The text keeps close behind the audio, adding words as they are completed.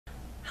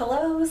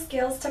Hello,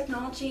 Scales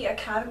Technology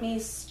Academy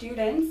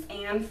students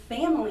and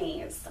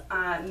families.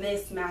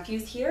 Miss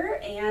Mathews here,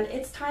 and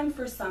it's time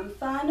for some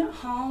fun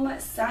home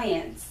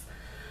science.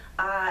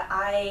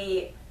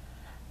 I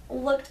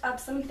looked up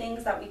some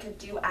things that we could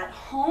do at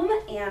home,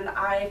 and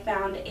I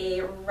found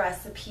a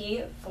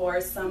recipe for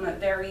some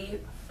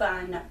very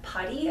fun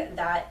putty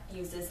that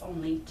uses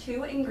only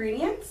 2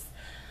 ingredients.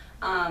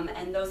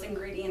 And those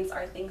ingredients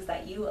are things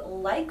that you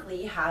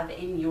likely have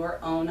in your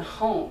own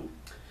home.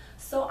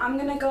 So I'm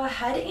going to go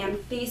ahead and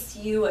face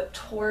you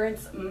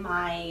towards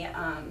my,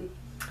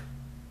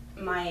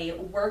 my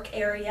work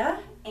area,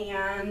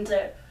 and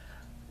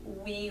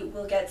we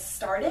will get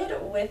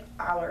started with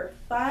our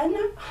fun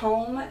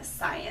home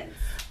science.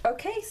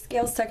 Okay,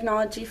 Scales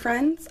Technology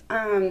friends,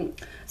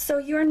 so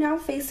you are now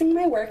facing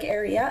my work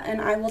area, and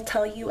I will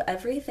tell you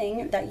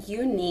everything that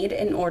you need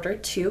in order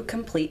to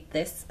complete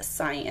this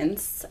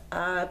science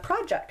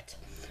project.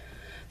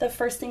 The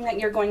first thing that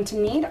you're going to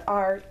need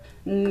are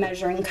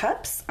measuring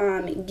cups.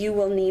 You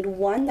will need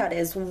one that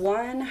is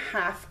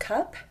 1/2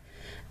 cup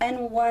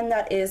and one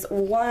that is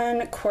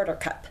 1/4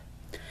 cup.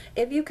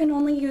 If you can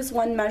only use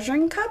one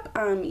measuring cup,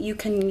 you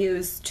can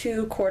use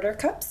 2 1/4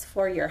 cups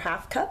for your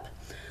 1/2 cup.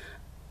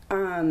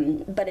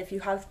 But if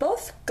you have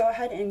both, go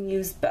ahead and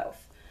use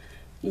both.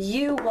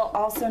 You will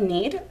also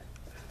need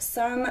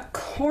some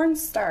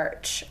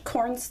cornstarch.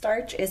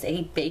 Cornstarch is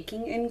a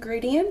baking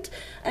ingredient,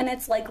 and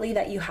it's likely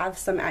that you have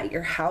some at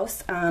your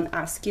house.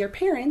 Ask your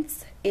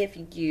parents if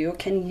you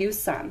can use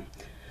some.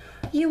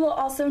 You will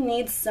also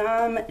need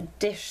some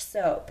dish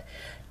soap.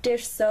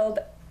 Dish soap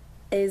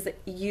is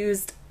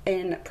used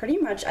in pretty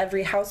much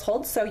every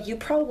household, so you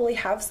probably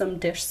have some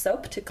dish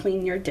soap to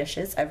clean your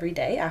dishes every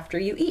day after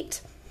you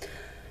eat.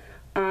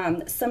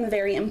 Some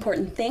very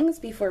important things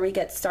before we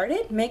get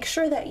started: make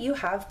sure that you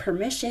have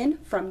permission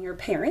from your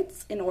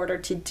parents in order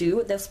to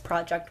do this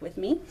project with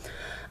me.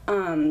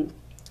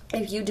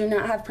 If you do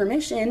not have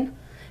permission,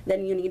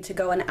 then you need to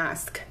go and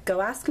ask.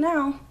 Go ask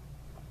now.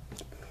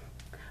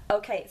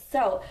 Okay,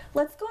 so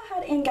let's go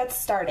ahead and get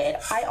started.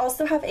 I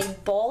also have a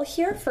bowl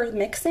here for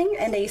mixing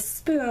and a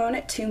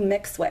spoon to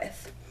mix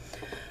with.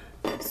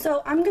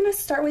 So I'm gonna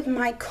start with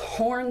my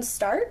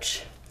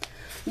cornstarch.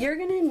 You're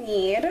gonna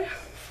need,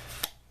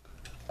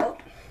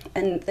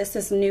 and this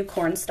is new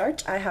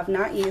cornstarch. I have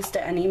not used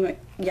any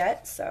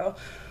yet, so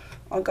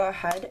I'll go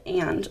ahead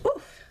and,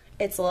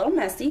 it's a little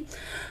messy.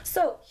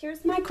 So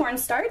here's my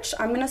cornstarch.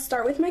 I'm gonna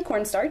start with my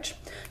cornstarch.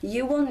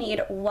 You will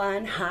need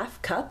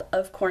 1/2 cup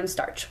of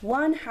cornstarch,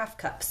 1/2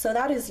 cup. So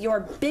that is your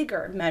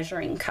bigger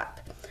measuring cup.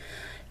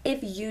 If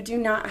you do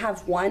not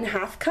have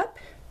 1/2 cup,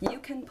 you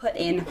can put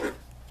in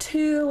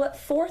 2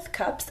 1/4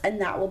 cups, and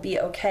that will be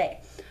okay.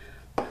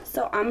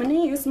 So I'm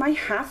gonna use my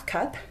 1/2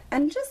 cup,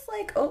 and just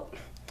like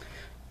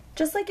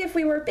if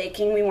we were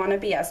baking, we want to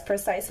be as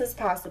precise as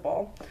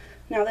possible.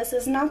 Now this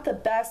is not the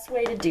best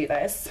way to do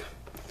this.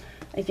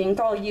 I think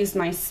I'll use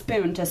my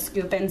spoon to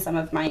scoop in some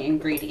of my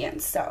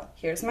ingredients. So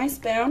here's my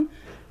spoon,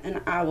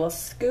 and I will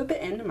scoop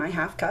it into my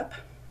 1/2 cup.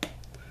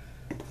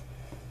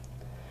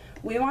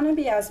 We want to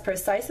be as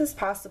precise as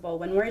possible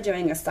when we're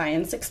doing a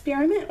science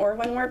experiment, or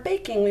when we're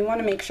baking. We want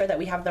to make sure that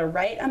we have the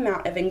right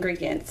amount of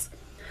ingredients.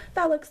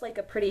 That looks like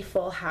a pretty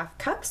full 1/2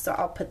 cup, so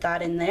I'll put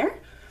that in there.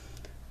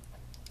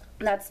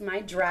 That's my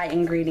dry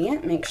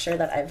ingredient. Make sure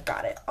that I've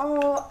got it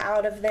all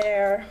out of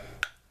there.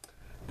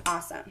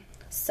 Awesome.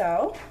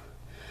 So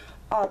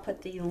I'll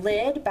put the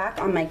lid back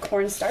on my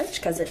cornstarch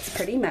because it's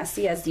pretty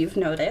messy, as you've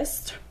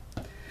noticed.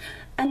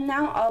 And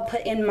now I'll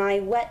put in my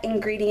wet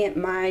ingredient,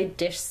 my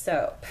dish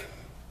soap.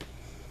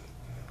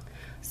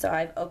 So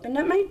I've opened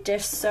up my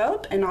dish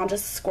soap, and I'll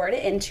just squirt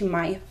it into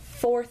my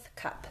 1/4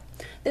 cup.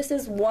 This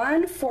is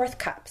 1/4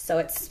 cup, so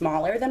it's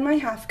smaller than my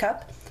 1/2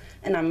 cup.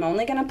 And I'm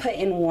only going to put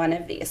in one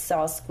of these. So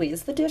I'll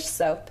squeeze the dish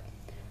soap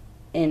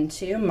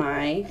into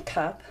my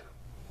cup,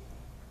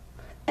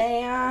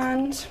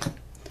 and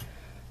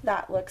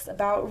that looks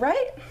about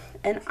right,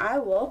 and I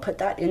will put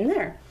that in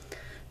there.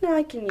 Now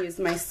I can use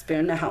my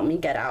spoon to help me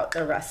get out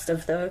the rest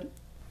of the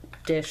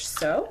dish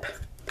soap.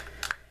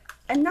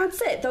 And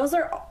that's it. Those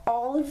are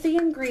all of the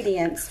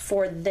ingredients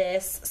for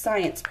this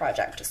science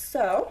project.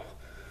 So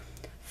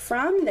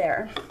from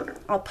there,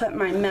 I'll put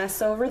my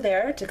mess over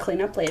there to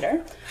clean up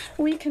later.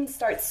 We can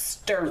start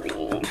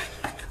stirring.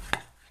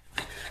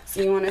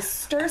 So you want to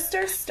stir,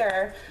 stir,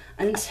 stir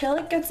until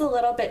it gets a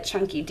little bit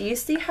chunky. Do you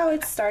see how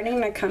it's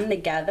starting to come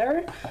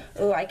together?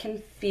 Oh, I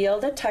can feel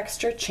the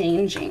texture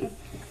changing.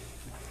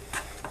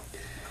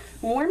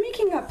 We're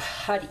making a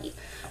putty,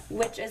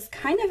 which is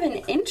kind of an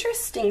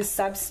interesting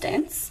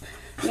substance.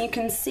 You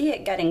can see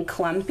it getting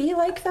clumpy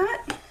like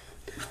that.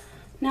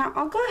 Now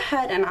I'll go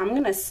ahead and I'm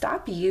going to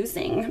stop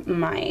using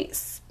my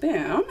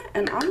spoon,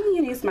 and I'm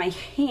going to use my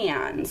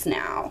hands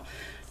now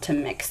to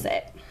mix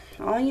it.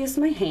 I'll use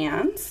my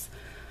hands.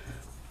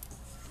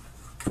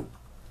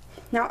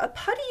 Now a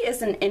putty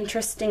is an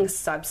interesting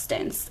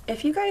substance.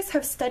 If you guys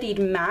have studied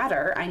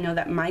matter, I know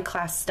that my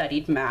class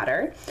studied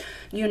matter,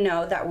 you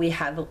know that we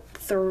have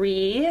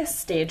 3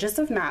 stages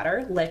of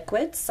matter: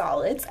 liquids,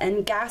 solids,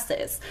 and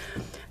gases.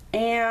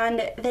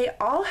 and they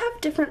all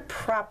have different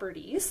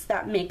properties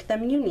that make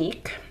them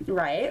unique,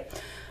 right?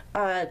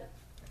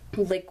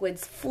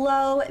 Liquids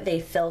flow, they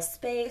fill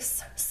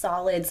space,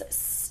 solids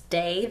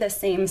stay the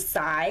same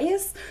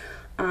size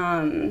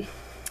and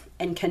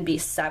can be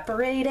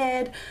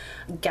separated,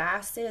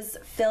 gases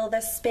fill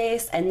the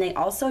space, and they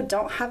also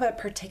don't have a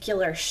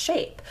particular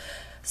shape.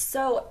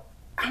 So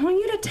I want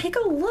you to take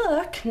a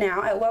look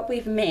now at what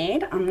we've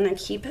made. I'm gonna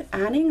keep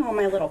adding all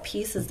my little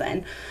pieces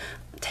in.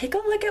 Take a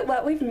look at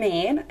what we've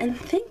made and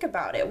think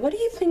about it. What do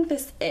you think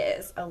this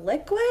is? A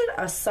liquid,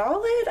 a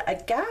solid,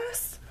 a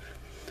gas?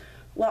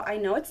 Well, I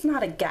know it's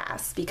not a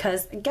gas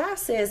because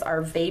gases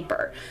are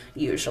vapor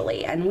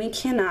usually, and we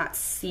cannot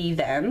see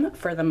them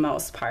for the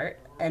most part.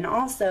 And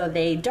also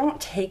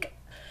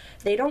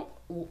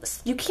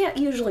you can't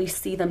usually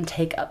see them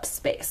take up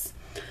space.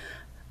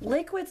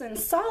 Liquids and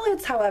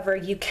solids, however,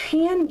 you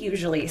can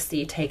usually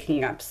see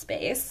taking up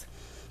space.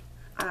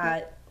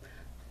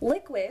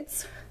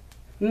 Liquids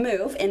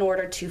move in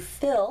order to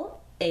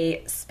fill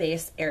a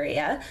space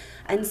area,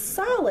 and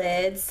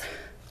solids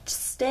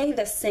stay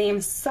the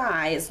same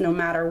size no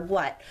matter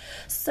what.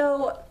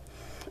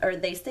 Or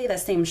they stay the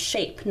same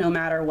shape no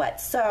matter what.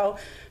 So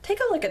take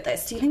a look at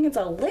this. Do you think it's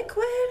a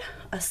liquid,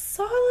 a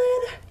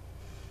solid?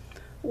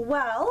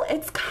 Well,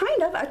 it's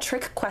kind of a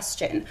trick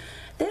question.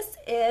 This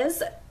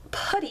is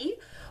putty,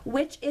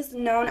 which is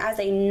known as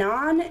a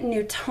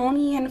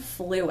non-Newtonian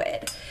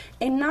fluid.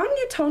 A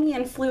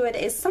non-Newtonian fluid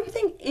is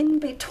something in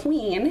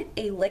between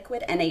a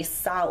liquid and a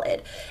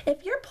solid.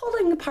 If you're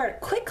pulling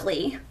apart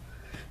quickly,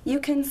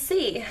 you can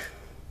see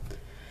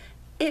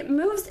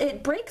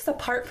it breaks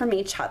apart from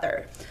each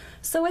other.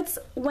 So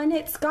when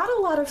it's got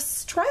a lot of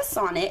stress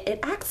on it, it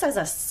acts as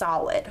a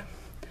solid.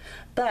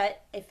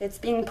 But if it's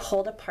being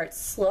pulled apart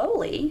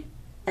slowly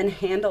and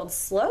handled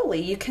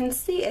slowly, you can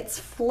see it's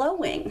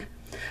flowing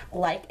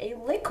like a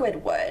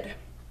liquid would.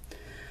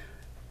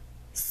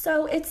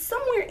 So it's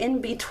somewhere in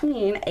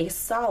between a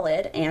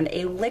solid and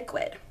a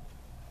liquid.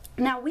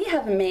 Now we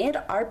have made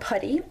our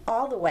putty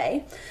all the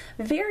way.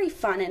 Very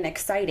fun and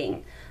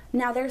exciting.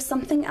 Now there's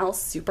something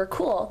else super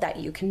cool that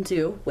you can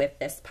do with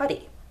this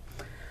putty.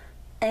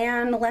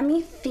 And let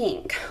me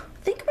think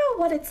about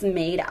what it's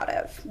made out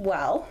of.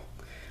 Well,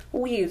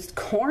 we used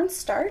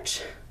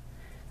cornstarch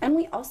and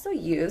we also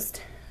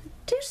used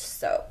dish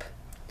soap.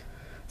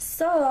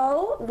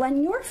 So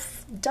when you're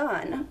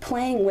done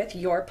playing with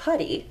your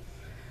putty,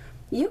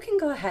 you can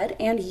go ahead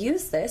and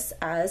use this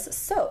as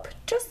soap,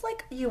 just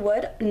like you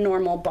would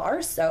normal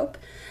bar soap.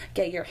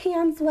 Get your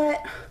hands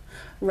wet,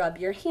 rub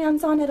your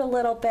hands on it a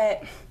little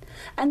bit,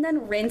 and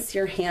then rinse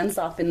your hands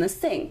off in the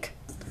sink.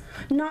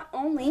 Not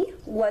only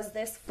was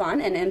this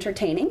fun and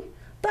entertaining,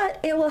 but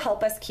it will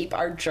help us keep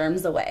our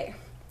germs away.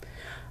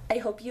 I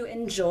hope you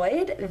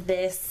enjoyed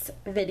this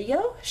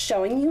video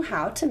showing you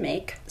how to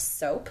make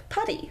soap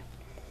putty.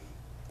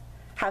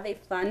 Have a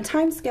fun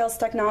time, Scales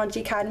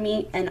Technology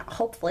Academy, and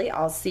hopefully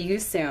I'll see you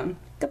soon.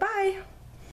 Goodbye!